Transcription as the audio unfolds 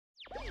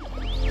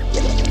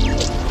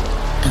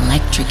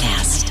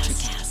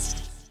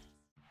Electrocast.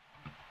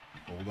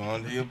 Hold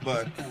on to your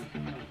butt.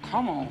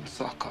 Come on,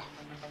 sucker.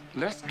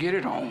 Let's get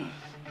it on.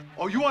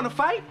 Oh, you want to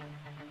fight?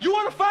 You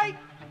want to fight?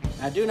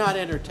 I do not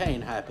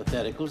entertain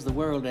hypotheticals. The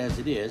world as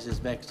it is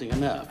vexing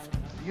enough.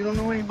 You don't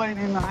know anybody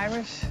named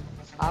Iris?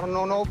 I don't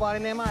know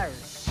nobody named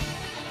Iris.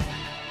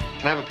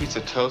 Can I have a piece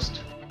of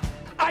toast?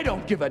 I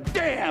don't give a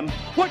damn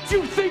what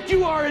you think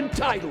you are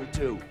entitled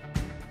to.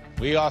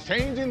 We are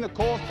changing the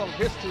course of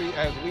history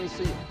as we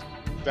see it.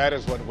 That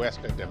is what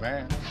Western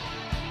demands.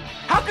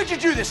 How could you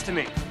do this to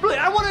me? Really,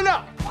 I want to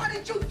know. Why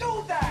did you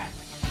do that?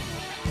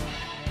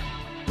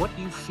 What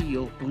you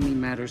feel only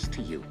matters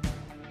to you.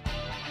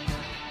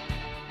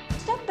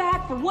 Step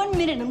back for 1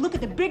 minute and look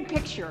at the big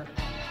picture.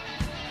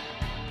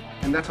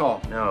 And that's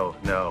all? No,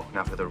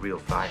 not for the real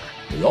fire.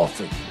 We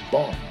offer you a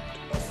bond,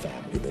 a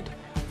family that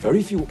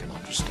very few can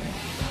understand.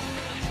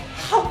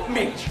 Help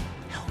me.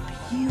 Help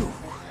you.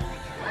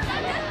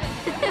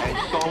 And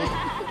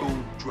don't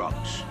do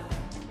drugs.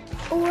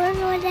 Or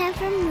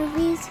Whatever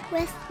Movies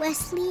with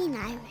Wesley and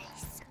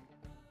Iris.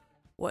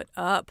 What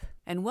up?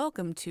 And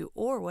welcome to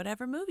Or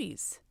Whatever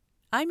Movies.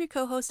 I'm your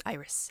co-host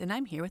Iris, and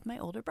I'm here with my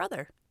older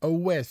brother.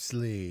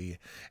 Wesley.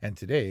 And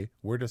today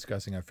we're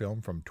discussing a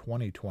film from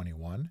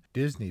 2021,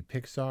 Disney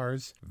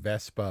Pixar's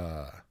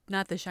Vespa.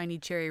 Not the shiny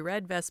cherry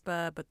red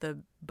Vespa, but the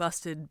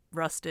busted,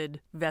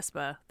 rusted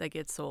Vespa that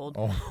gets sold.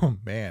 Oh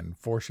man,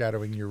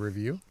 foreshadowing your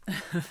review?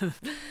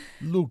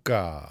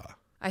 Luca.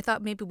 I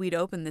thought maybe we'd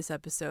open this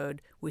episode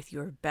with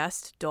your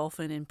best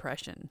dolphin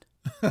impression.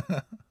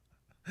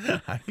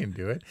 I can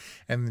do it.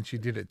 And then she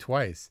did it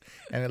twice.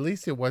 And at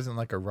least it wasn't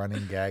like a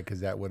running gag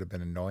because that would have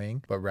been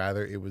annoying. But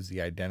rather it was the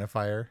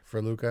identifier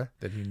for Luca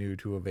that he knew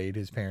to evade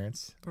his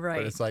parents. Right.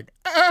 But it's like,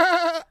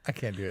 ah! I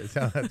can't do it.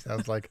 That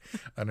sounds like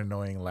an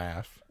annoying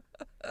laugh.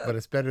 But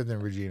it's better than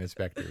Regina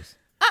Spektor's.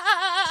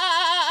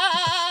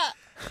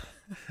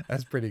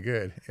 That's pretty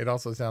good. It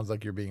also sounds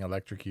like you're being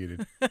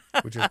electrocuted,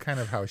 which is kind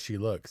of how she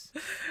looks.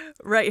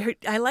 Right.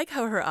 I like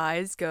how her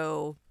eyes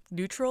go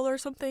neutral or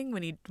something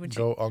when she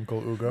go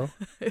Uncle Ugo.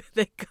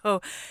 They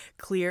go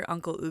clear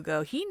Uncle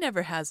Ugo. He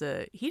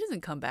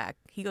doesn't come back.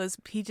 He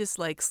just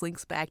like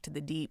slinks back to the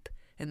deep,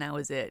 and that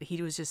was it.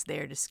 He was just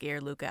there to scare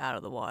Luca out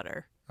of the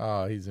water.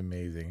 Oh, he's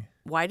amazing.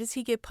 Why does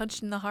he get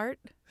punched in the heart?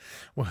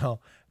 Well,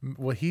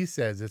 he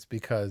says it's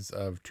because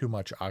of too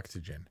much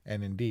oxygen.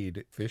 And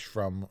indeed, fish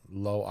from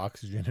low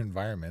oxygen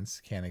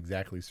environments can't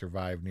exactly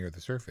survive near the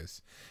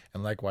surface.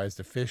 And likewise,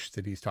 the fish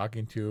that he's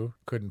talking to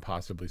couldn't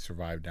possibly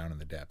survive down in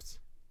the depths.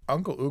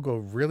 Uncle Ugo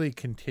really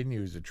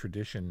continues a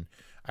tradition.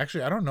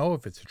 Actually, I don't know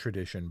if it's a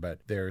tradition, but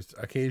there's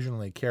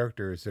occasionally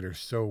characters that are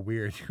so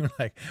weird. You're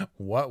like,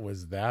 what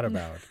was that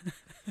about?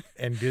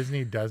 And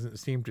Disney doesn't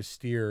seem to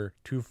steer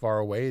too far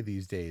away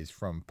these days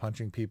from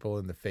punching people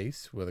in the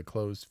face with a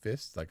closed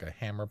fist, like a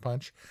hammer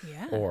punch,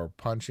 or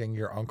punching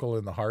your uncle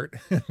in the heart.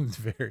 It's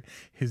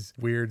his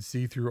weird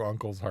see-through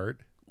uncle's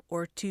heart.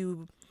 Or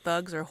two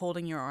thugs are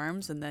holding your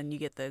arms and then you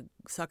get the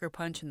sucker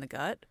punch in the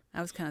gut.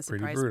 I was kind of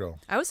surprised. Pretty brutal.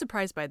 I was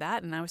surprised by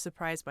that, and I was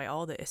surprised by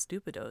all the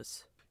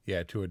estupidos.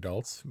 Yeah, to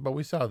adults, but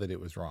we saw that it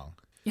was wrong.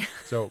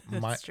 So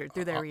That's true.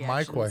 Through their reactions.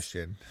 My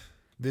question,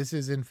 this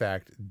is in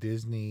fact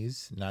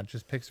Disney's, not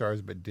just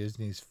Pixar's, but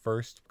Disney's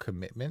first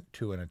commitment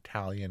to an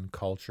Italian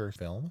culture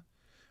film.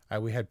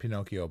 We had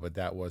Pinocchio, but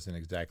that wasn't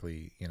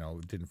exactly,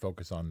 didn't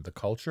focus on the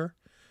culture.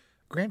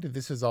 Granted,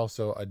 this is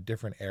also a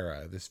different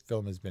era. This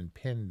film has been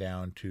pinned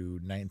down to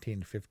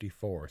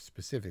 1954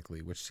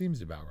 specifically, which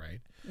seems about right.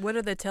 What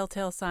are the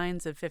telltale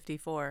signs of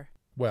 54?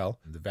 Well,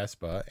 the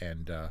Vespa,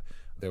 and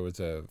there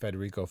was a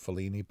Federico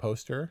Fellini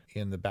poster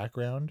in the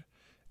background.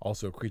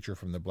 Also, Creature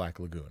from the Black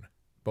Lagoon,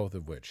 both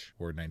of which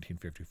were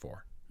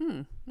 1954.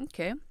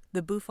 Okay.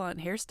 The bouffant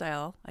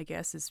hairstyle, I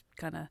guess, is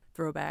kind of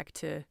throwback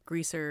to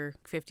greaser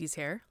 50s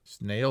hair.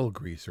 Snail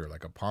greaser,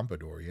 like a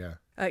pompadour, yeah.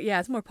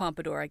 Yeah, it's more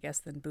pompadour, I guess,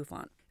 than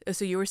bouffant.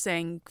 So you were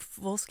saying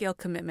full-scale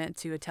commitment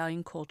to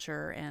Italian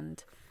culture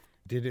and...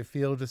 Did it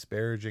feel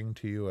disparaging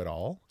to you at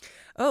all?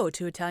 Oh,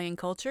 to Italian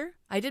culture?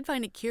 I did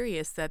find it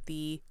curious that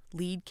the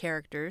lead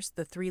characters,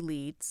 the three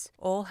leads,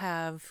 all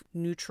have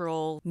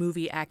neutral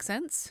movie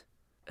accents,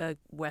 a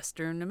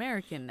Western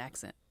American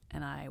accent.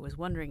 And I was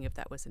wondering if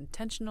that was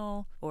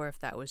intentional or if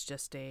that was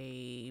just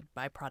a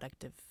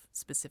byproduct of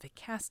specific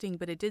casting.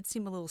 But it did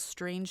seem a little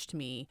strange to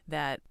me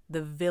that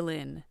the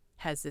villain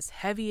has this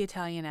heavy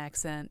Italian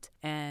accent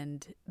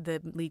and the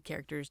lead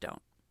characters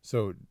don't.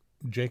 So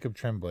Jacob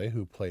Tremblay,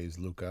 who plays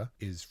Luca,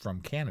 is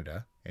from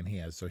Canada, and he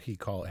has what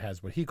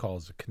he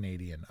calls a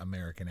Canadian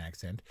American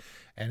accent,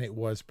 and it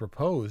was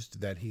proposed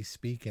that he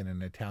speak in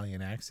an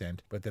Italian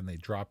accent, but then they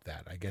dropped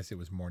that. I guess it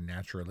was more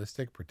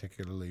naturalistic,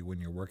 particularly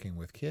when you're working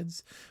with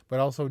kids,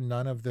 but also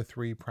none of the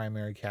three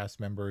primary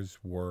cast members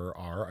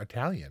are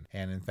Italian,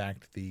 and in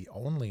fact, the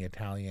only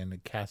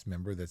Italian cast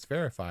member that's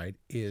verified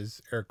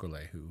is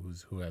Ercole,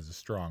 who has a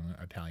strong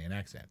Italian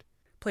accent.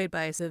 Played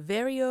by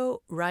Saverio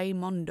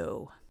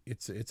Raimondo.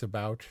 It's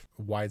about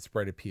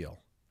widespread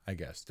appeal, I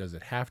guess. Does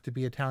it have to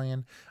be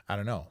Italian? I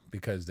don't know,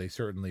 because they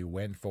certainly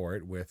went for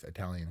it with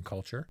Italian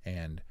culture,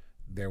 and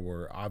there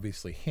were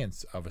obviously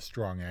hints of a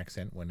strong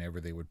accent whenever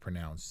they would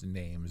pronounce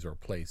names or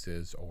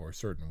places or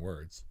certain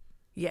words.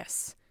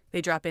 Yes,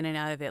 they drop in and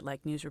out of it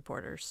like news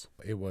reporters.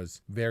 It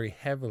was very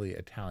heavily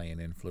Italian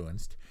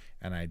influenced,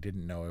 and I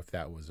didn't know if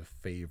that was a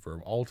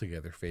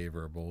altogether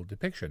favorable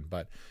depiction,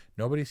 but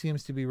nobody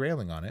seems to be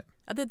railing on it.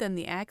 Other than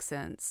the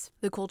accents,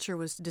 the culture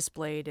was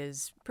displayed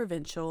as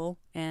provincial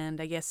and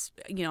I guess,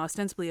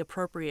 ostensibly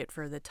appropriate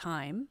for the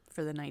time,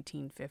 for the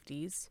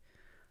 1950s.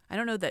 I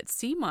don't know that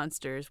sea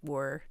monsters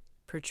were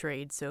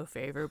portrayed so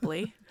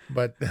favorably.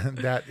 But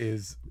that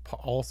is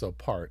also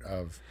part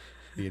of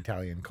the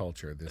Italian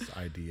culture, this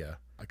idea.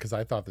 Because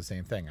I thought the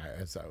same thing.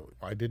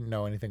 I didn't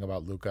know anything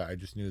about Luca. I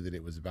just knew that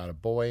it was about a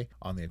boy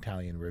on the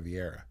Italian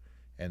Riviera.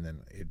 And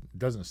then it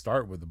doesn't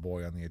start with the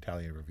boy on the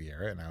Italian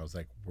Riviera. And I was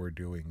like, we're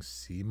doing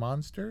sea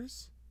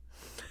monsters?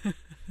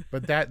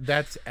 But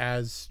that's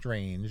as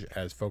strange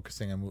as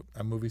focusing on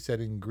a movie set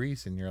in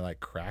Greece and you're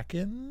like,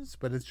 Krakens?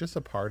 But it's just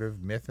a part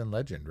of myth and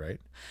legend, right?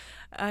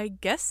 I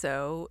guess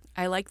so.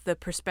 I like the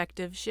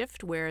perspective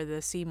shift where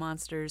the sea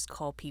monsters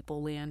call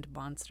people land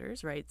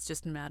monsters, right? It's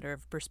just a matter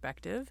of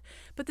perspective.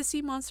 But the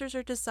sea monsters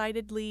are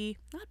decidedly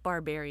not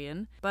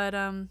barbarian, but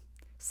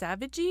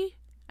savagey.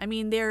 I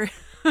mean, they're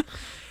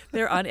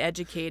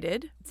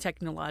uneducated,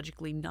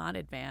 technologically not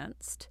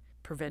advanced,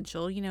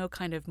 provincial,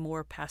 kind of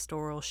more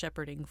pastoral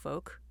shepherding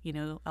folk,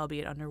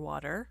 albeit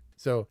underwater.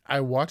 So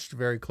I watched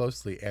very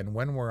closely, and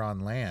when we're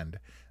on land,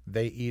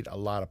 they eat a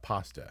lot of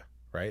pasta,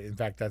 right? In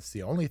fact, that's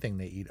the only thing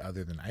they eat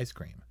other than ice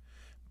cream.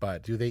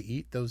 But do they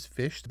eat those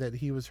fish that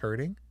he was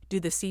hurting? Do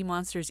the sea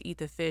monsters eat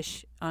the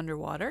fish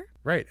underwater?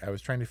 Right. I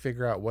was trying to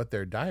figure out what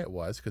their diet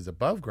was, because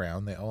above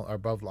ground,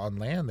 on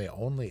land, they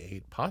only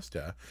ate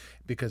pasta,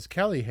 because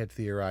Kelly had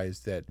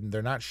theorized that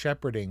they're not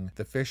shepherding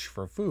the fish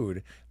for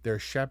food. They're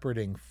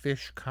shepherding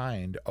fish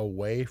kind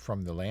away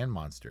from the land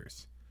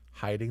monsters,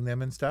 hiding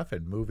them and stuff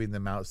and moving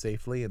them out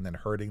safely and then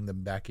herding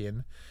them back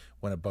in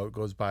when a boat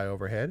goes by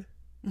overhead.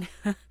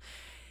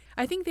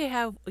 I think they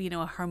have,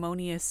 a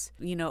harmonious,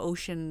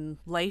 ocean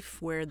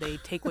life where they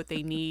take what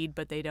they need,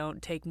 but they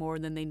don't take more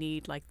than they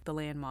need, like the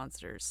land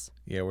monsters.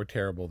 Yeah, we're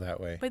terrible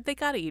that way. But they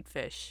gotta eat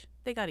fish.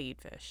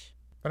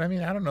 But I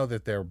mean, I don't know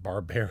that they're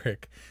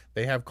barbaric.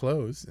 They have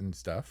clothes and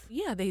stuff.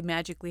 Yeah, they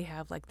magically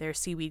have like their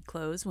seaweed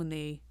clothes when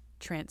they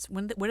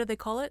what do they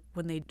call it?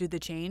 When they do the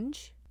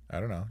change? I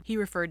don't know. He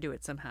referred to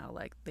it somehow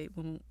like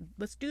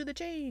let's do the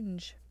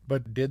change.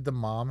 But did the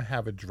mom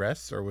have a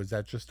dress, or was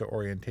that just the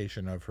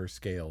orientation of her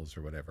scales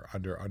or whatever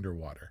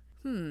underwater?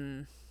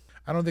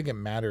 I don't think it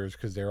matters,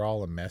 because they're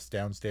all a mess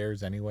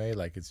downstairs anyway.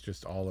 Like, it's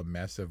just all a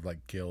mess of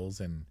like gills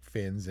and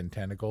fins and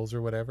tentacles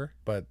or whatever.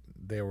 But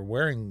they were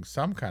wearing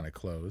some kind of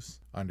clothes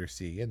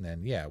undersea, and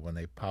then when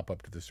they pop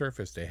up to the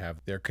surface, they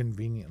have their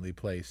conveniently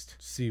placed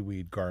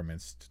seaweed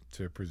garments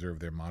to preserve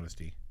their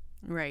modesty.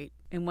 Right.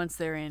 And once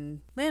they're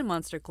in land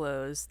monster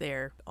clothes,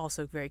 they're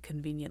also very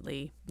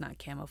conveniently not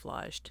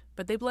camouflaged.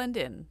 But they blend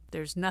in.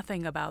 There's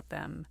nothing about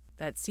them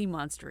that's sea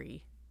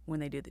monstery when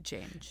they do the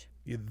change.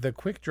 The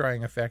quick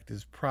drying effect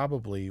is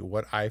probably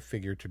what I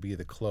figure to be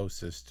the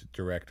closest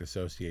direct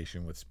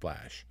association with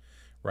splash,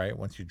 right?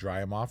 Once you dry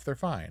them off, they're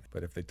fine.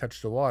 But if they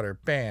touch the water,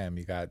 bam,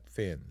 you got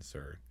fins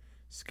or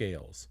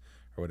scales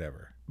or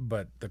whatever.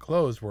 But the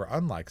clothes were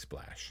unlike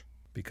splash,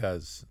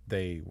 because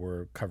they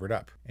were covered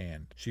up,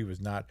 and she was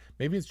not.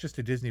 Maybe it's just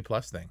a Disney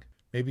Plus thing.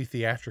 Maybe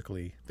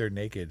theatrically they're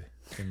naked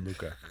in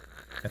Luca,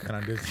 and then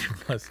on Disney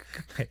Plus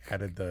they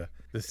added the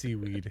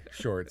seaweed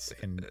shorts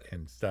and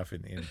stuff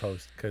in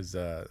post because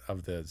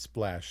of the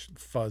Splash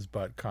fuzz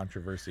butt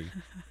controversy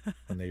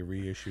when they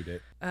reissued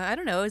it. I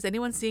don't know. Is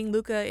anyone seeing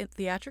Luca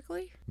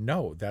theatrically?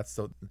 No,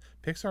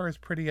 Pixar is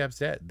pretty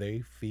upset.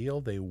 They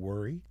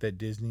worry that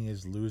Disney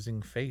is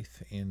losing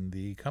faith in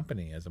the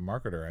company as a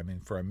marketer. I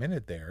mean, for a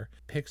minute there,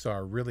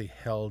 Pixar really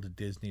held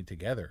Disney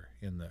together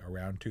in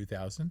around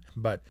 2000.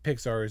 But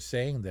Pixar is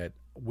saying that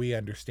we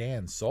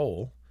understand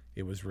Soul.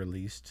 It was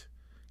released.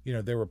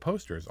 There were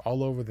posters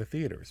all over the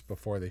theaters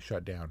before they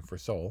shut down for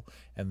Soul,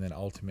 and then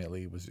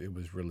ultimately it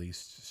was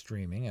released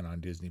streaming and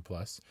on Disney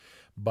Plus.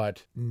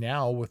 But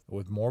now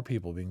with more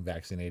people being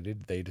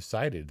vaccinated,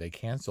 they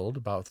canceled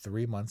about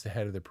 3 months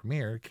ahead of the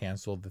premiere,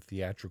 canceled the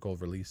theatrical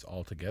release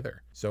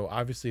altogether. So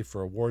obviously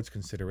for awards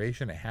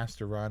consideration, it has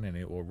to run, and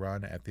it will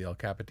run at the El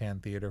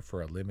Capitan Theater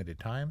for a limited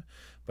time,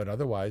 but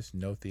otherwise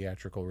no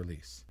theatrical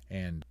release.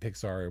 And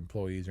Pixar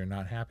employees are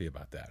not happy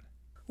about that.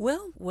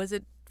 Well, was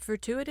it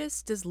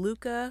fortuitous? Does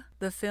Luca,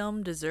 the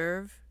film,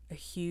 deserve a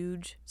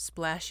huge,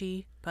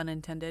 splashy, pun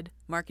intended,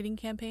 marketing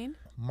campaign?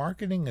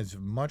 Marketing is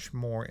much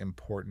more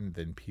important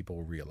than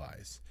people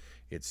realize.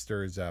 It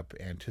stirs up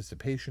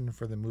anticipation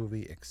for the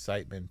movie,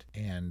 excitement,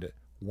 and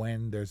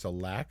when there's a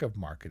lack of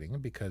marketing,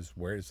 because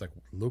where it's like,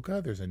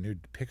 Luca, there's a new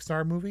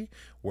Pixar movie,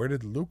 where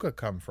did Luca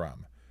come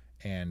from?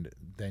 And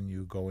then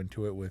you go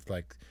into it with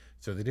like,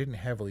 so they didn't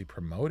heavily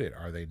promote it,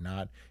 are they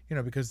not?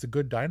 Because The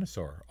Good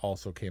Dinosaur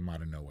also came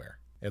out of nowhere,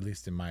 at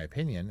least in my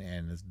opinion,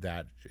 and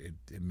that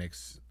it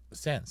makes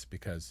sense,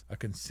 because a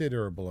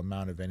considerable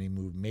amount of any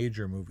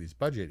major movie's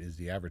budget is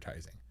the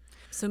advertising.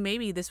 So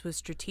maybe this was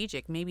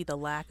strategic. Maybe the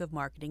lack of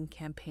marketing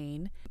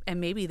campaign, and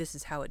maybe this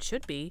is how it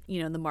should be.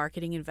 You know, the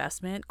marketing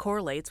investment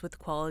correlates with the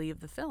quality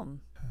of the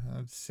film.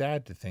 It's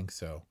sad to think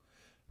so.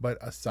 But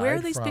aside where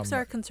are these from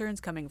Pixar concerns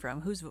coming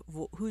from?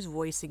 Who's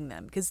voicing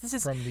them? Because this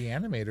is from the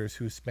animators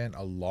who spent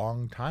a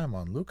long time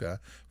on Luca,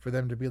 for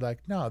them to be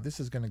like, no,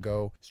 this is going to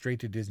go straight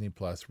to Disney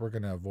Plus. We're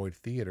going to avoid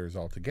theaters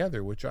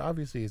altogether, which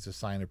obviously is a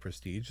sign of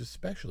prestige,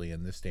 especially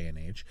in this day and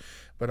age.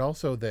 But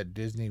also that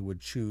Disney would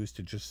choose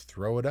to just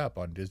throw it up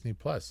on Disney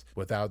Plus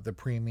without the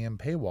premium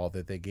paywall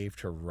that they gave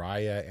to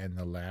Raya and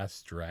the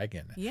Last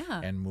Dragon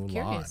and Mulan.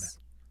 Curious.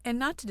 And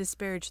not to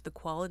disparage the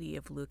quality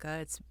of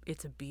Luca,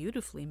 it's a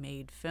beautifully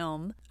made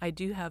film. I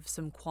do have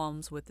some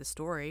qualms with the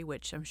story,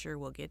 which I'm sure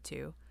we'll get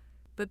to.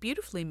 But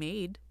beautifully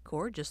made,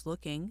 gorgeous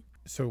looking.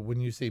 So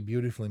when you say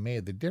beautifully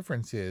made, the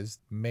difference is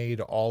made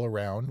all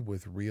around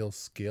with real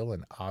skill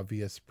and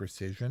obvious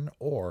precision,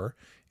 or,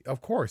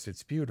 of course,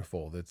 it's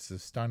beautiful. It's the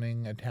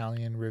stunning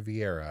Italian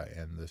Riviera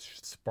and the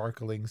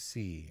sparkling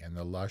sea and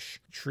the lush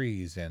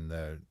trees and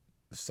the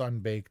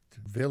sun-baked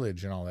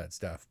village and all that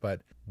stuff.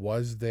 But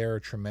was there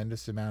a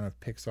tremendous amount of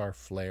Pixar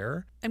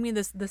flair? I mean,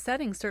 the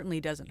setting certainly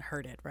doesn't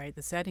hurt it, right?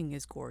 The setting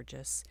is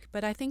gorgeous.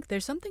 But I think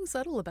there's something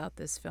subtle about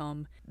this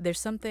film.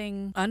 There's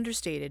something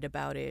understated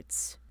about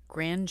its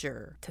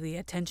grandeur, to the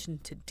attention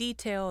to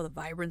detail, the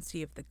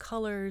vibrancy of the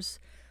colors,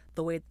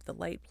 the way that the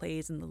light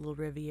plays in the little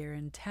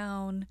Rivieran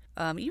town.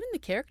 Even the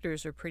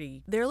characters are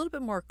they're a little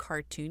bit more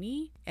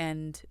cartoony,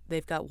 and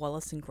they've got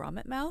Wallace and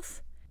Gromit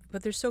mouth.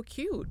 But they're so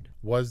cute.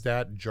 Was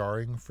that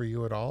jarring for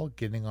you at all,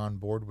 getting on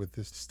board with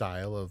this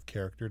style of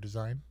character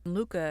design?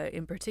 Luca,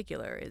 in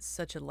particular, is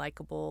such a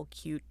likable,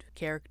 cute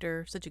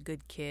character, such a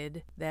good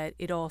kid, that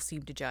it all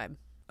seemed to jibe.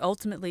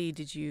 Ultimately,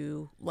 did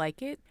you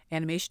like it?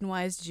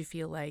 Animation-wise, did you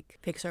feel like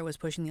Pixar was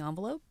pushing the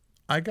envelope?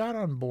 I got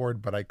on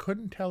board, but I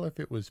couldn't tell if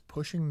it was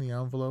pushing the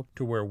envelope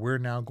to where we're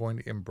now going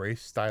to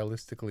embrace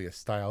stylistically a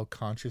style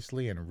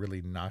consciously and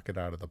really knock it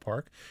out of the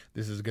park.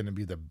 This is going to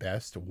be the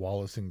best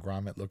Wallace and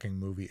Gromit looking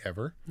movie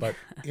ever. But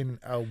in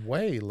a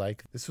way,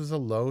 like, this was a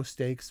low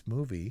stakes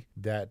movie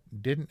that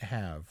didn't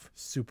have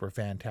super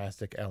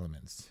fantastic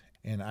elements.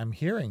 And I'm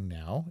hearing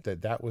now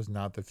that that was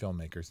not the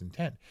filmmaker's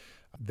intent.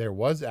 There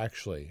was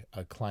actually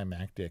a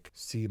climactic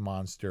sea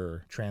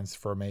monster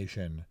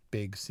transformation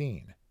big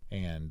scene.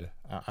 And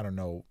I don't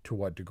know to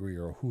what degree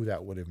or who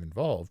that would have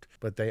involved,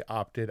 but they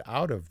opted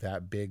out of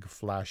that big,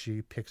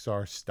 flashy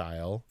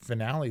Pixar-style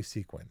finale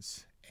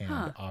sequence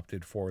and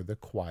opted for the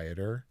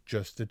quieter,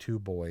 just the two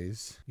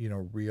boys,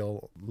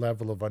 real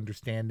level of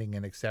understanding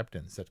and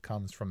acceptance that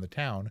comes from the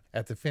town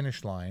at the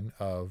finish line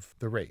of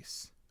the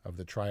race, of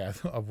the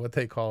of what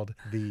they called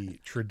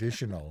the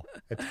traditional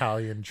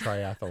Italian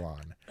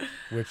triathlon,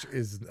 which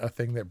is a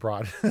thing that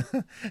brought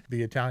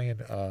the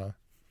Italian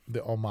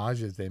the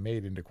homages they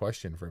made into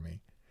question for me.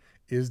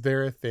 Is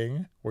there a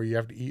thing where you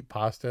have to eat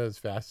pasta as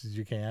fast as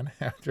you can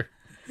after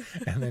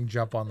and then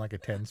jump on like a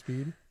 10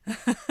 speed?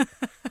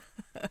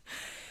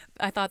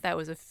 I thought that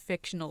was a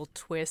fictional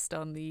twist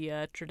on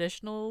the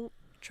traditional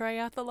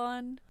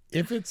triathlon.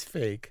 If it's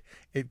fake,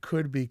 it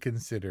could be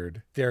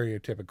considered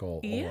stereotypical.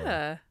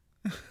 Yeah.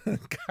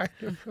 Kind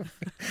of.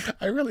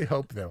 I really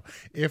hope, though,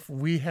 if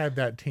we had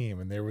that team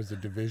and there was a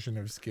division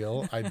of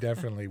skill, I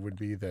definitely would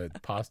be the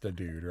pasta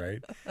dude,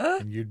 right?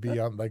 And you'd be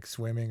on like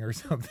swimming or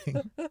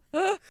something.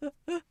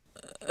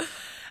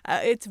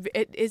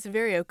 It is a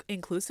very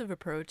inclusive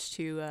approach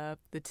to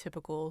the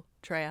typical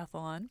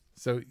triathlon.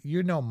 So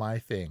my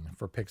thing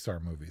for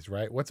Pixar movies,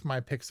 right? What's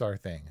my Pixar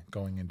thing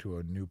going into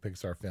a new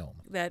Pixar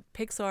film? That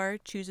Pixar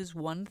chooses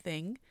one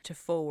thing to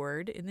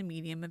forward in the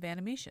medium of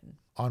animation.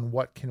 On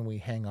what can we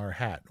hang our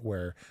hat?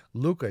 Where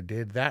Luca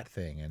did that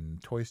thing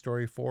and Toy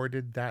Story 4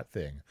 did that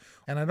thing.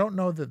 And I don't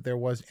know that there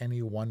was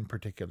any one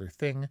particular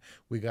thing.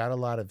 We got a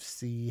lot of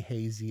sea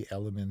hazy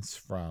elements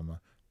from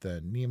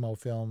the Nemo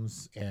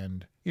films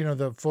and,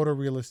 the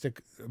photorealistic,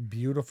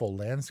 beautiful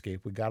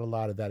landscape. We got a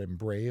lot of that in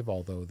Brave,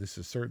 although this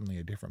is certainly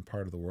a different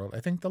part of the world. I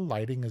think the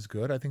lighting is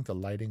good. I think the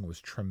lighting was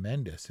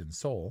tremendous in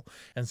Soul.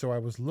 And so I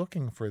was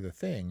looking for the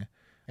thing,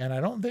 and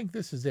I don't think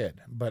this is it,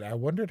 but I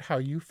wondered how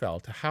you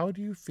felt. How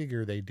do you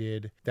figure they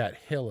did that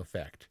hill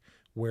effect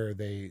where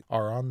they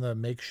are on the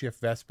makeshift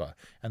Vespa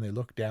and they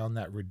look down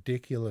that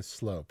ridiculous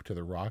slope to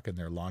the rock and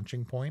their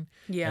launching point?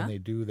 Yeah. And they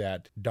do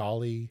that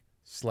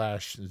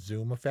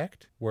dolly/zoom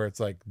effect where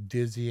it's like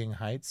dizzying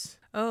heights.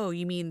 Oh,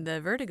 you mean the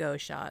vertigo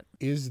shot?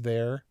 Is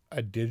there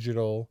a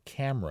digital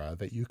camera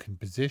that you can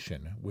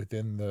position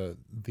within the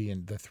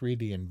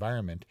 3D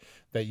environment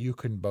that you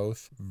can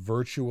both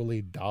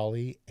virtually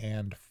dolly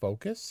and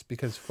focus?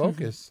 Because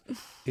focus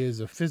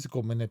is a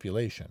physical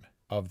manipulation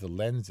of the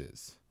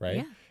lenses, right?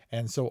 Yeah.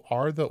 And so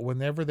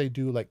whenever they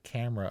do like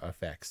camera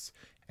effects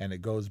and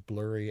it goes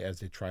blurry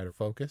as they try to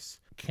focus,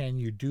 can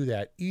you do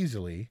that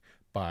easily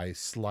by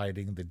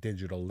sliding the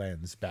digital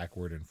lens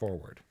backward and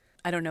forward?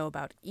 I don't know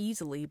about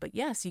easily, but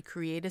yes, you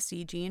create a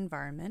CG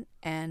environment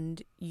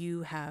and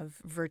you have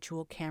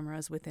virtual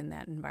cameras within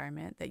that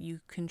environment that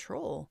you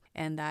control.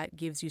 And that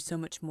gives you so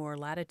much more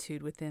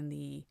latitude within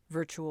the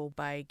virtual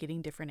by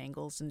getting different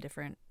angles and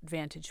different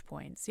vantage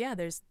points. Yeah,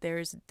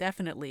 there's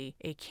definitely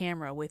a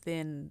camera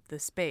within the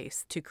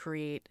space to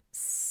create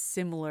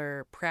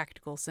similar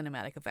practical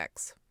cinematic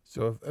effects.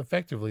 So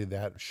effectively,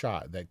 that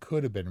shot that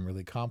could have been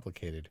really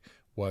complicated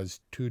was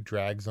 2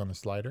 drags on a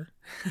slider.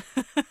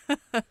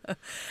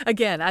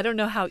 Again, I don't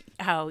know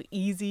how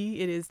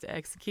easy it is to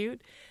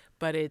execute,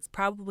 but it's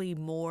probably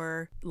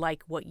more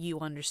like what you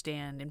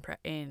understand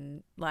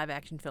in live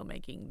action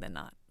filmmaking than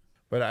not.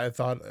 But I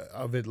thought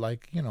of it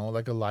like,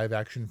 like a live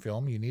action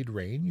film. You need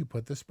rain, you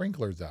put the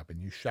sprinklers up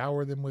and you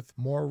shower them with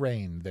more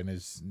rain than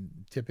is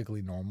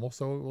typically normal,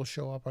 so it will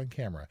show up on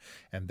camera.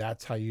 And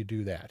that's how you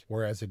do that.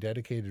 Whereas a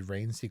dedicated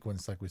rain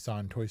sequence like we saw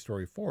in Toy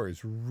Story 4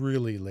 is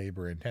really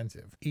labor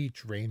intensive.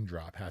 Each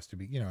raindrop has to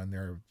be, and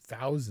there are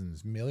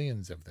thousands,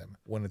 millions of them.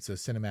 When it's a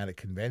cinematic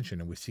convention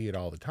and we see it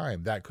all the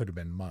time, that could have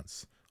been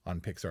months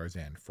on Pixar's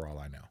end, for all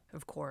I know.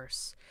 Of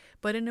course.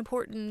 But an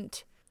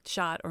important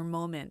shot or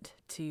moment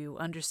to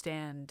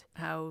understand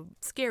how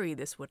scary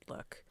this would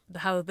look,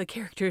 how the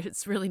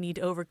characters really need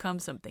to overcome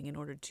something in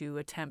order to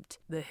attempt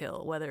the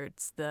hill, whether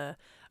it's the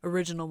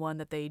original one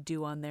that they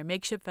do on their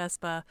makeshift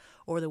Vespa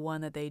or the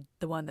one that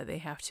they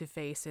have to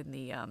face in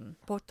the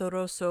Porto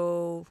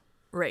Rosso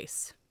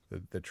race,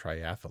 the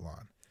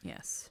triathlon.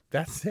 Yes.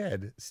 That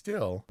said,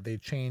 still, they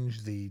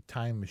changed the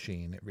time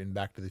machine in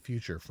Back to the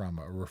Future from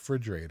a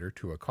refrigerator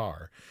to a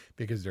car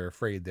because they're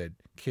afraid that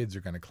kids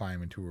are going to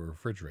climb into a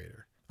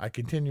refrigerator. I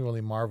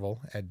continually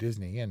marvel at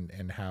Disney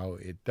and how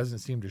it doesn't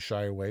seem to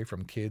shy away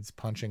from kids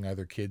punching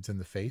other kids in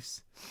the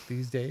face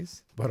these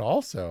days. But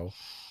also,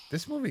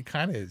 this movie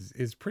kind of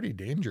is pretty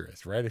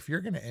dangerous, right? If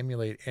you're going to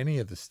emulate any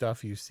of the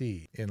stuff you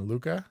see in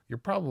Luca, you're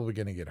probably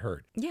going to get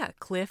hurt. Yeah,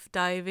 cliff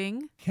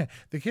diving. Yeah,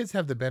 the kids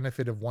have the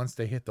benefit of once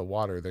they hit the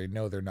water, they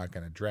know they're not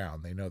going to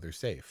drown. They know they're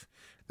safe.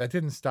 That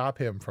didn't stop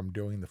him from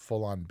doing the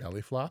full-on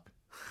belly flop.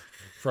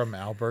 From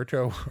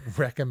Alberto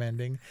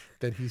recommending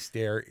that he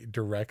stare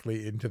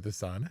directly into the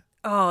sun.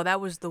 Oh,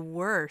 that was the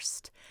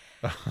worst.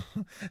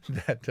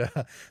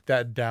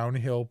 That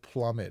downhill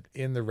plummet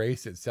in the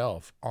race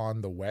itself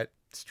on the wet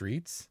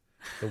streets,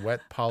 the wet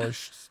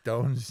polished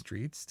stone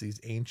streets, these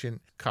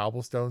ancient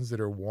cobblestones that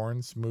are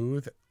worn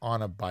smooth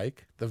on a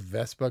bike, the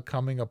Vespa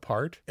coming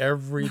apart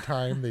every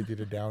time they did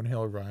a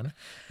downhill run,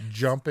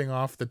 jumping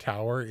off the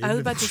tower. I was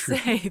about to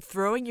say,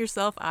 throwing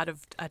yourself out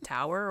of a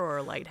tower or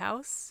a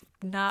lighthouse,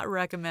 not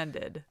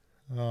recommended.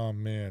 Oh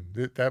man,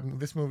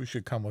 this movie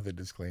should come with a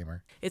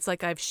disclaimer. It's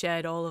like I've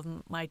shed all of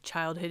my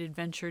childhood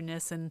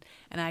adventureness and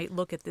I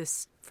look at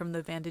this from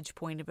the vantage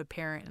point of a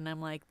parent and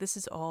I'm like, this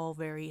is all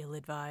very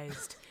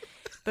ill-advised.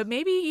 But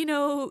maybe,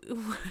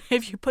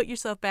 if you put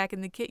yourself back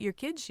in your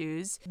kid's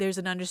shoes, there's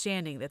an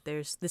understanding that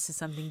this is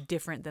something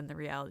different than the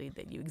reality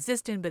that you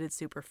exist in, but it's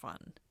super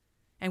fun.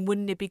 And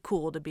wouldn't it be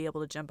cool to be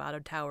able to jump out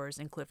of towers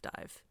and cliff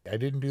dive? I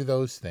didn't do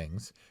those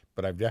things,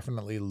 but I've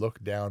definitely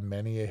looked down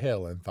many a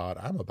hill and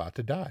thought, I'm about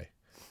to die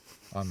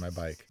on my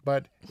bike.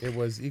 But it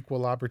was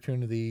equal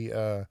opportunity,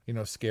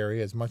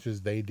 scary as much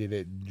as they did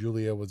it.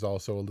 Julia was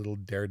also a little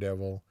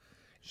daredevil.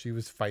 She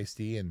was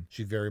feisty and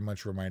she very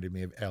much reminded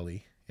me of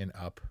Ellie in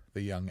Up,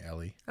 the young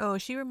Ellie. Oh,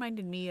 she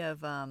reminded me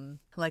of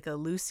like a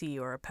Lucy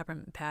or a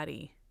Peppermint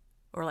Patty.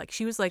 Or like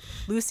she was like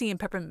Lucy and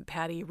Peppermint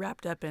Patty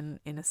wrapped up in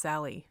a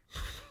Sally.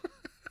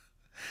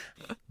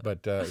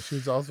 But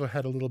she's also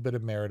had a little bit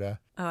of Merida.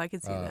 Oh, I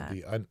could see that.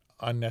 The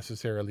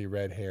unnecessarily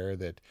red hair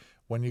that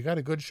when you got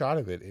a good shot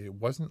of it, it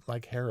wasn't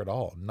like hair at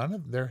all. None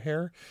of their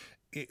hair.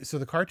 So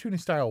the cartoony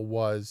style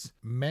was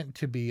meant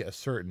to be a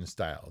certain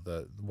style,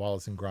 the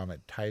Wallace and Gromit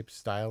type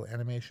style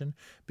animation,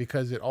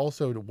 because it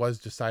also was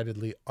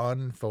decidedly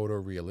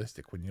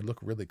unphotorealistic. When you look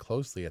really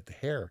closely at the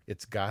hair,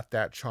 it's got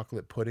that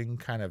chocolate pudding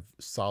kind of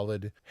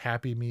solid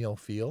Happy Meal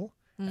feel.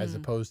 As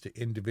opposed to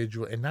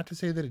individual, and not to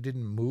say that it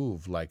didn't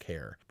move like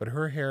hair, but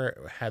her hair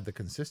had the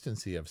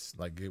consistency of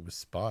like it was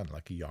spun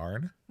like a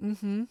yarn.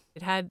 Mm-hmm.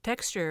 It had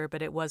texture,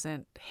 but it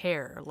wasn't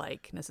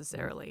hair-like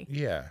necessarily.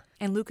 Yeah.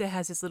 And Luca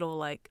has his little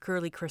like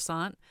curly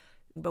croissant,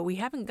 but we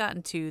haven't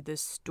gotten to the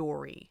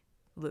story,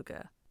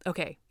 Luca.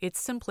 Okay,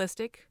 it's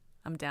simplistic.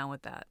 I'm down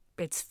with that.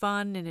 It's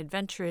fun and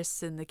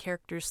adventurous, and the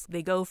characters,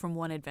 they go from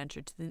one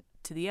adventure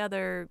to the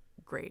other.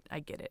 Great,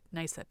 I get it.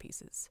 Nice set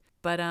pieces.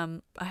 But I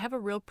have a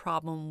real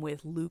problem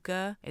with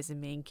Luca as a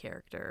main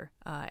character.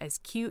 As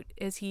cute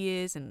as he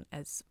is, and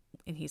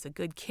he's a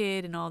good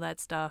kid and all that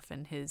stuff,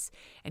 and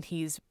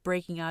he's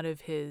breaking out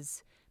of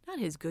not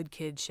his good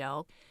kid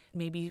shell,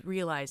 maybe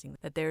realizing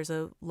that there's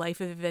a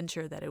life of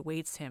adventure that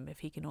awaits him if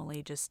he can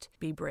only just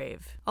be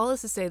brave. All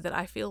this to say that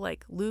I feel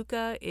like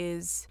Luca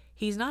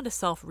he's not a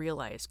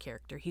self-realized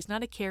character. He's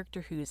not a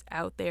character who's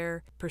out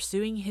there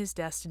pursuing his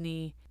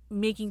destiny,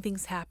 making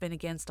things happen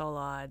against all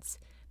odds.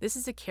 This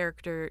is a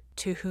character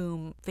to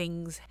whom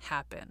things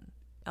happen.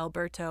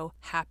 Alberto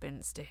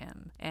happens to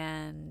him.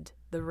 And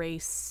the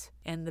race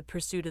and the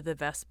pursuit of the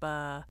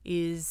Vespa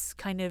is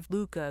kind of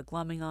Luca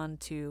glomming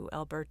onto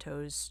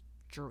Alberto's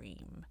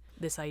dream,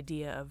 this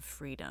idea of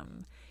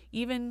freedom.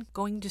 Even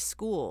going to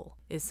school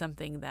is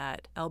something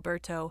that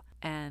Alberto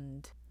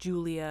and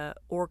Julia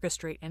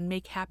orchestrate and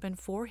make happen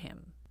for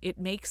him. It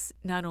makes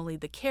not only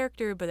the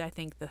character, but I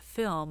think the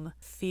film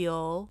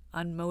feel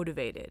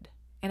unmotivated.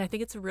 And I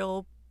think it's a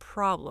real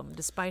problem,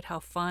 despite how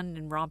fun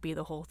and rompy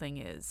the whole thing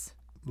is.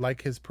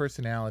 Like his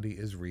personality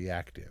is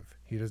reactive.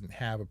 He doesn't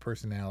have a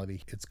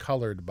personality. It's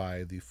colored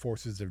by the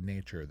forces of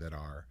nature that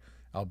are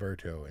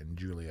Alberto and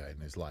Julia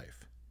in his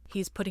life.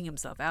 He's putting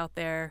himself out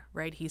there,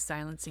 right? He's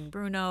silencing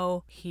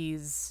Bruno.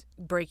 He's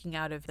breaking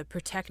out of the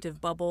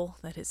protective bubble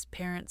that his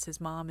parents,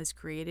 his mom has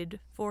created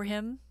for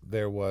him.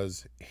 There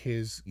was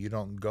his "you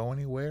don't go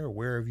anywhere,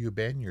 where have you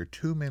been, you're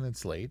 2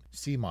 minutes late"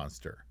 sea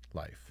monster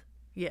life.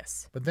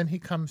 Yes. But then he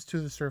comes to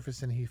the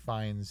surface and he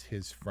finds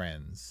his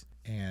friends.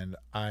 And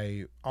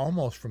I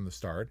almost from the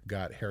start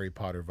got Harry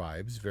Potter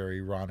vibes,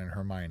 very Ron and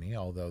Hermione,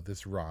 although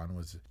this Ron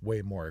was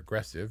way more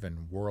aggressive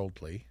and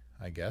worldly,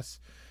 I guess.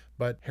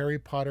 But Harry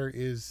Potter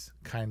is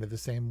kind of the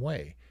same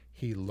way.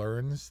 He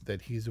learns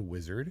that he's a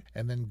wizard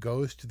and then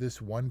goes to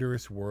this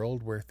wondrous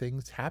world where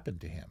things happen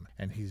to him.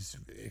 And he's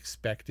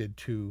expected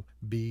to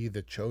be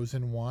the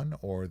chosen one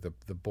or the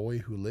boy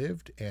who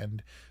lived,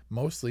 and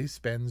mostly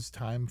spends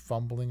time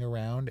fumbling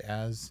around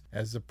as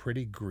a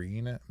pretty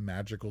green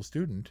magical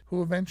student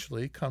who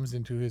eventually comes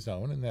into his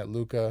own, and that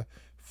Luca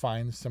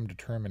finds some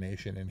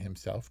determination in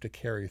himself to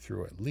carry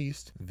through at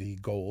least the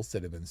goals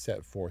that have been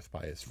set forth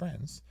by his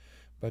friends.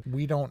 But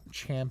we don't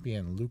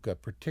champion Luca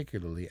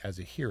particularly as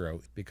a hero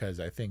because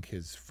I think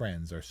his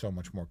friends are so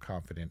much more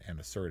confident and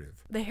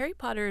assertive. The Harry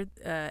Potter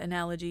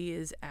analogy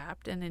is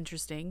apt and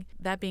interesting.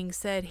 That being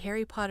said,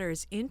 Harry Potter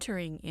is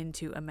entering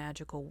into a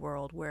magical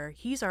world where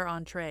he's our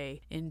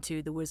entree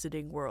into the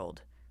wizarding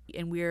world.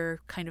 And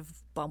we're kind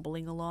of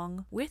bumbling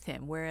along with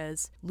him,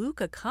 whereas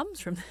Luca comes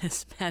from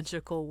this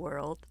magical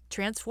world,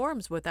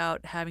 transforms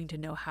without having to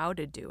know how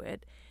to do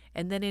it,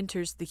 and then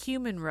enters the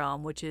human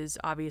realm, which is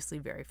obviously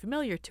very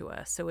familiar to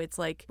us. So it's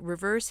like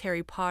reverse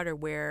Harry Potter,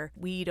 where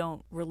we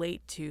don't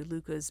relate to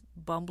Luca's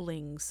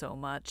bumbling so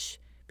much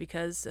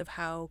because of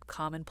how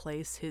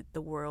commonplace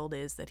the world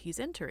is that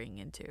he's entering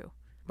into.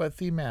 But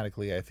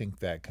thematically, I think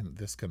that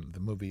the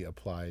movie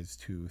applies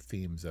to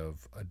themes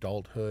of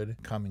adulthood,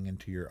 coming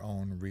into your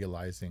own,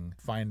 realizing,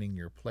 finding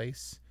your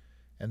place,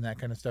 and that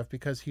kind of stuff,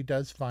 because he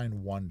does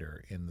find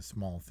wonder in the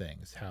small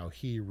things, how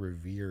he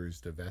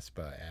reveres the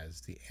Vespa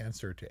as the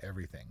answer to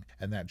everything,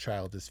 and that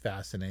childish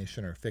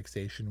fascination or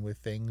fixation with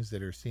things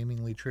that are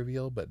seemingly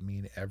trivial but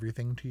mean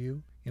everything to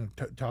you. You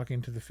know,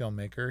 talking to the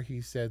filmmaker, he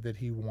said that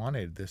he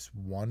wanted this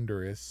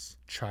wondrous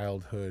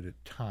childhood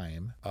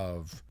time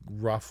of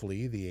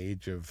roughly the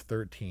age of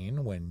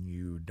 13, when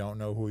you don't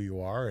know who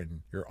you are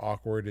and you're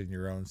awkward in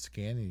your own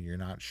skin and you're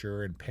not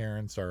sure, and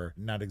parents are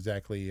not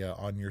exactly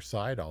on your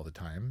side all the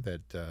time,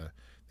 that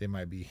they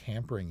might be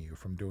hampering you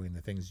from doing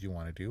the things you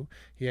want to do.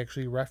 He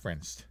actually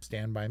referenced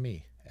Stand By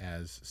Me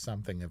as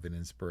something of an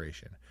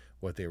inspiration,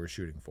 what they were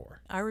shooting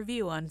for. Our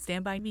review on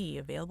Stand By Me,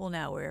 available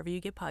now wherever you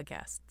get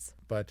podcasts.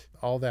 But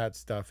all that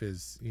stuff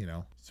is, you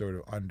know, sort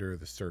of under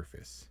the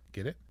surface.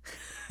 Get it?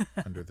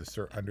 under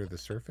the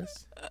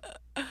surface?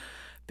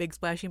 Big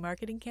splashy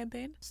marketing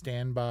campaign?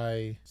 Stand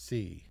By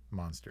Sea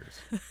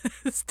Monsters.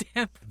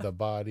 The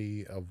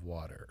body of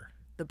water.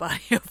 The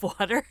body of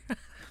water?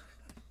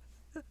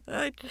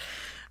 I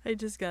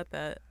just got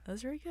that. That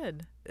was very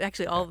good.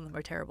 Actually, all of them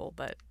are terrible,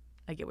 but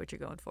I get what you're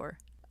going for.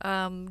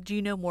 Do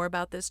you know more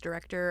about this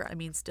director? I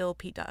mean, still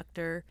Pete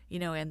Docter, you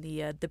know, and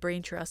the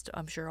brain trust,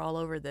 I'm sure, all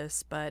over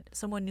this, but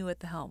someone new at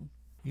the helm.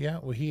 Yeah,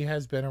 well, he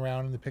has been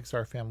around in the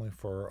Pixar family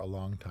for a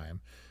long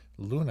time.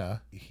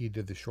 Luna, he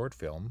did the short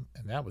film,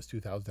 and that was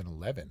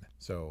 2011.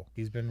 So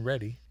he's been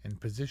ready and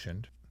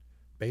positioned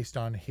based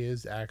on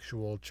his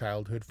actual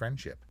childhood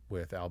friendship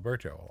with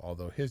Alberto,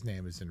 although his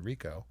name is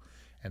Enrico,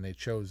 and they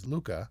chose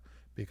Luca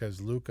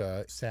because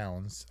Luca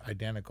sounds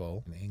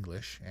identical in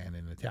English and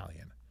in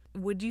Italian.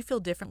 Would you feel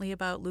differently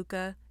about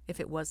Luca if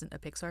it wasn't a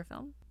Pixar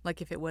film?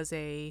 Like if it was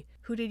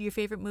who did your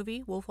favorite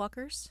movie?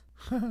 Wolfwalkers?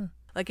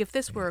 Like if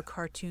this were a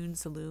Cartoon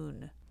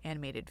Saloon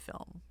animated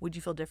film, would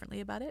you feel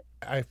differently about it?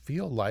 I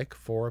feel like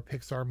for a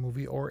Pixar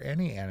movie or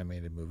any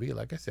animated movie,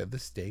 like I said, the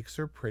stakes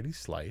are pretty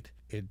slight.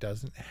 It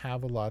doesn't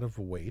have a lot of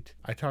weight.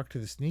 I talked to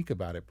the Sneak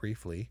about it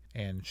briefly,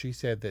 and she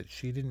said that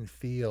she didn't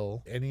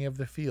feel any of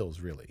the feels,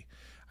 really.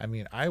 I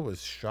mean, I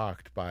was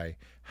shocked by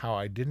how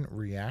I didn't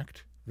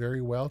react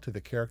very well to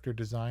the character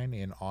design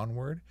in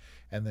Onward,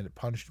 and then it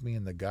punched me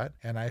in the gut.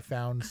 And I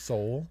found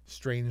Soul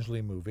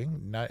strangely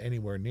moving, not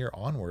anywhere near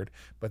Onward,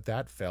 but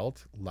that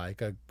felt like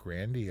a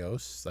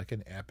grandiose, like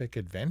an epic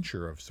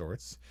adventure of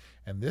sorts.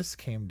 And this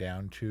came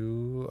down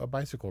to a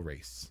bicycle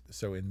race.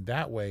 So in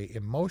that way,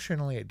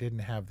 emotionally, it didn't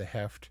have the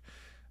heft.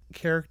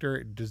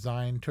 Character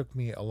design took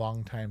me a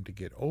long time to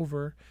get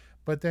over.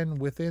 But then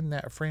within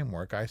that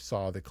framework, I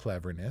saw the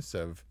cleverness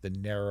of the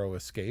narrow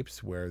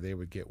escapes where they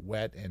would get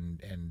wet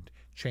and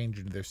change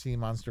into their sea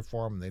monster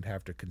form, and they'd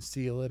have to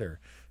conceal it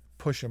or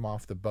push him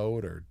off the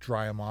boat or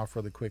dry him off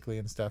really quickly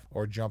and stuff,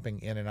 or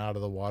jumping in and out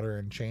of the water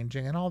and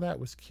changing, and all that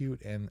was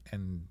cute and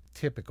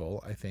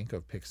typical, I think,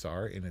 of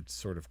Pixar in its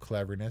sort of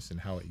cleverness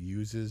and how it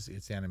uses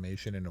its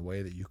animation in a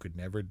way that you could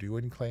never do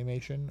in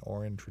claymation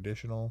or in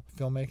traditional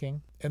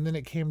filmmaking. And then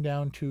it came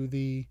down to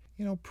the,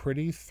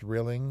 pretty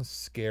thrilling,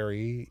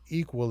 scary,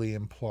 equally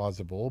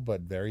implausible,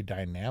 but very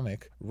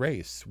dynamic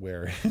race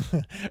where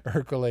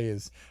Hercule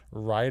is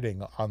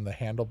riding on the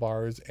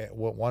handlebars,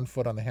 one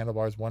foot on the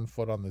handlebars, one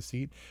foot on the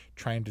seat,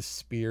 trying to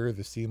spear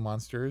the sea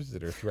monsters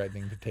that are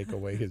threatening to take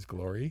away his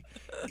glory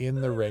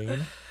in the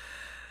rain.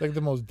 Like the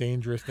most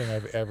dangerous thing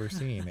I've ever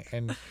seen.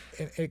 And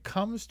it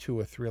comes to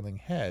a thrilling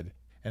head.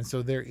 And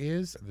so there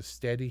is the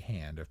steady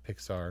hand of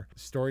Pixar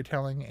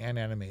storytelling and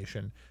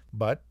animation,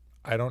 but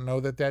I don't know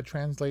that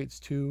translates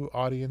to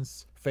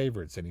audience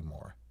favorites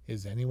anymore.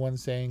 Is anyone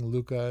saying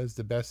Luca is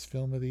the best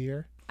film of the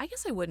year? I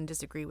guess I wouldn't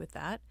disagree with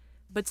that.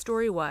 But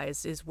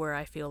story-wise is where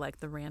I feel like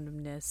the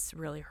randomness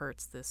really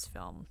hurts this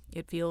film.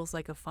 It feels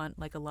like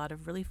a lot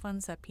of really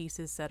fun set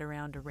pieces set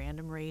around a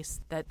random race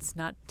that's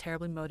not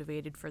terribly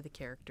motivated for the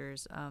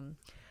characters.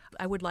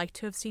 I would like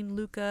to have seen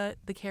Luca,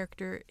 the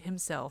character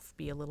himself,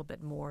 be a little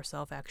bit more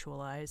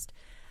self-actualized.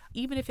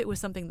 Even if it was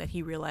something that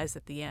he realized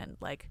at the end,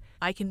 like,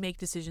 I can make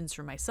decisions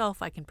for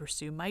myself, I can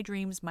pursue my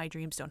dreams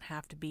don't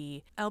have to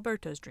be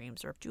Alberto's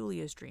dreams or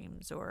Julia's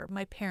dreams or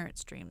my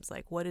parents' dreams.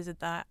 Like, what is it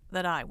that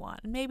I want?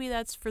 And maybe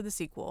that's for the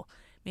sequel.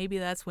 Maybe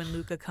that's when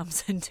Luca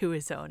comes into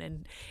his own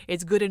and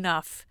it's good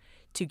enough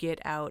to get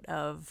out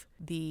of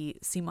the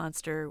sea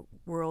monster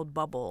world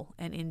bubble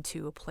and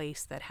into a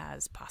place that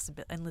has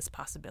endless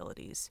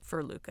possibilities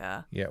for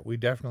Luca. Yeah, we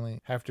definitely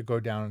have to go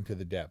down into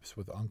the depths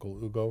with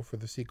Uncle Ugo for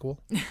the sequel.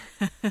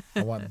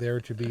 I want there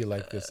to be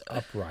like this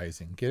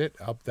uprising. Get it?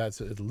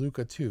 That's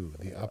Luca 2,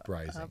 the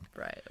uprising.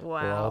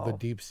 Wow. Where all the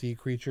deep sea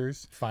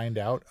creatures find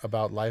out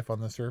about life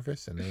on the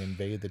surface and they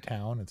invade the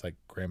town. It's like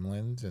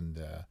gremlins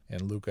and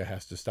Luca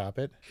has to stop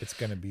it. It's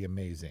going to be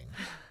amazing.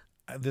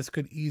 This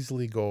could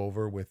easily go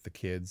over with the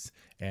kids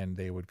and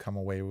they would come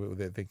away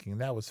with it thinking,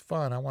 that was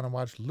fun. I want to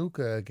watch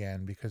Luca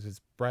again because it's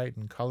bright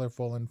and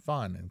colorful and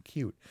fun and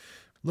cute.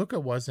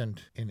 Luca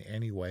wasn't in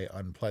any way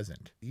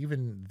unpleasant.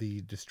 Even the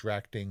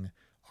distracting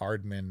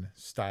Aardman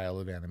style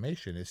of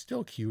animation is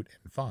still cute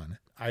and fun.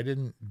 I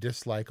didn't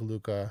dislike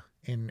Luca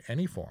in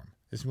any form.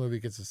 This movie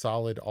gets a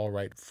solid all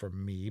right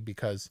from me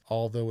because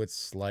although it's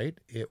slight,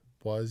 it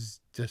was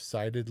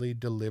decidedly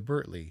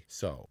deliberately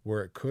so,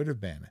 where it could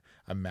have been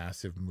a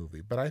massive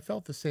movie. But I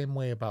felt the same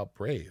way about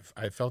Brave.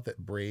 I felt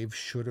that Brave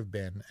should have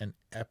been an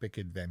epic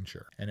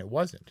adventure, and it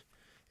wasn't.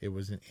 It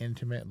was an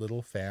intimate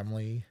little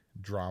family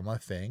drama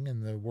thing,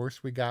 and the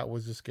worst we got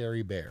was a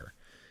scary bear.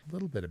 A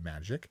little bit of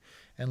magic,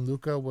 and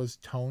Luca was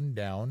toned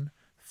down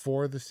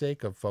for the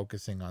sake of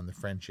focusing on the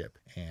friendship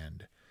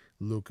and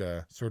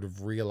Luca sort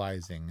of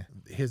realizing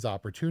his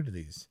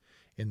opportunities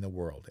in the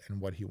world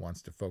and what he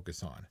wants to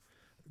focus on.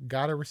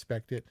 Gotta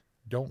respect it.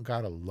 Don't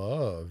gotta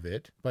love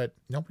it. But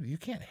nobody, you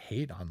can't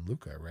hate on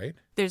Luca, right?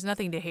 There's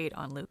nothing to hate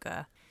on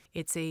Luca.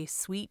 It's a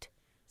sweet,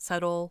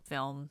 subtle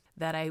film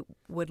that I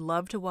would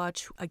love to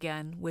watch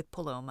again with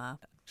Paloma.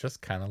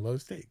 Just kind of low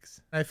stakes.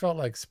 I felt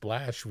like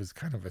Splash was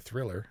kind of a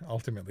thriller,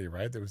 ultimately,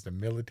 right? There was the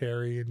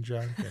military and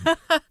junk. And...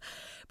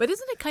 But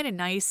isn't it kind of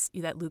nice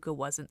that Luca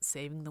wasn't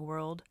saving the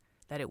world?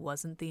 That it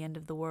wasn't the end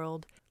of the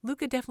world?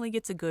 Luca definitely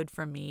gets a good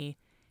from me.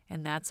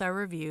 And that's our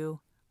review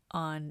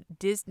on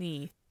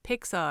Disney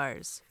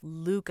Pixar's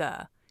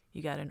Luca.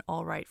 You got an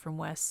all right from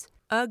Wes,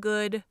 a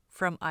good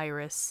from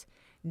Iris.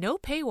 No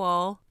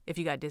paywall if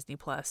you got Disney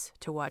Plus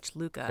to watch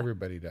Luca.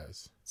 Everybody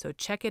does. So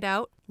check it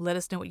out. Let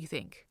us know what you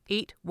think.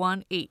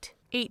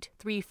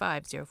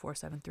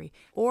 818-835-0473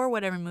 or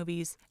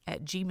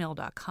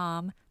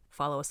whatevermovies@gmail.com.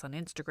 Follow us on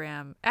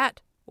Instagram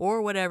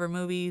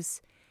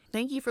 @orwhatevermovies.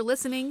 Thank you for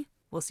listening.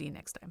 We'll see you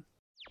next time.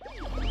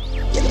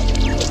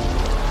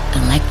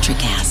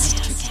 Electricast.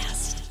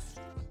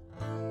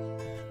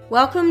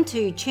 Welcome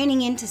to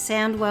Tuning Into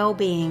Sound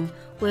Wellbeing,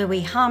 where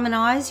we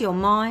harmonise your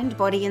mind,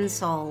 body and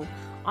soul.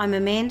 I'm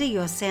Amanda,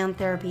 your sound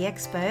therapy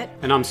expert.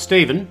 And I'm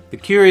Stephen, the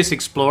curious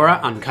explorer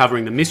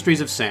uncovering the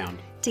mysteries of sound.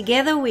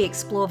 Together we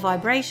explore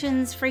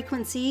vibrations,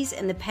 frequencies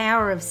and the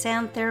power of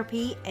sound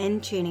therapy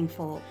and tuning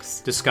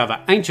forks. Discover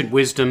ancient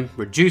wisdom,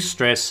 reduce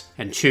stress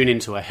and tune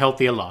into a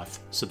healthier life.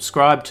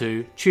 Subscribe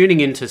to Tuning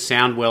Into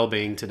Sound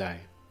Wellbeing today.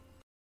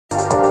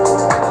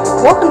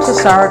 Welcome to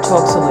Sarah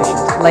Talk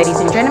Solutions. Ladies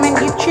and gentlemen,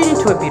 you've tuned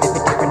into a bit of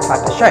a different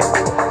type of show.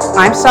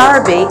 I'm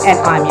Sarah B and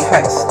I'm your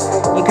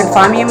host. You can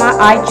find me on my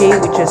IG,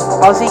 which is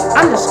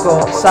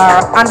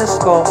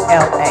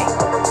Aussie_Sarah_LA.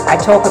 I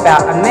talk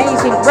about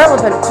amazing,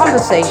 relevant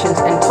conversations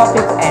and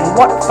topics and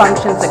what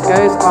functions that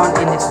goes on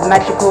in this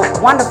magical,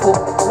 wonderful,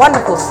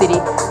 wonderful city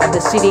of the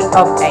City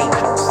of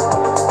Angels.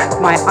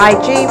 My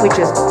IG, which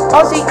is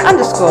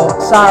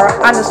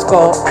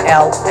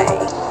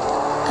Aussie_Sarah_LA.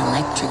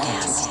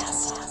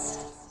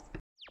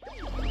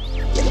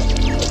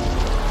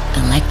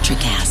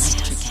 Electricast.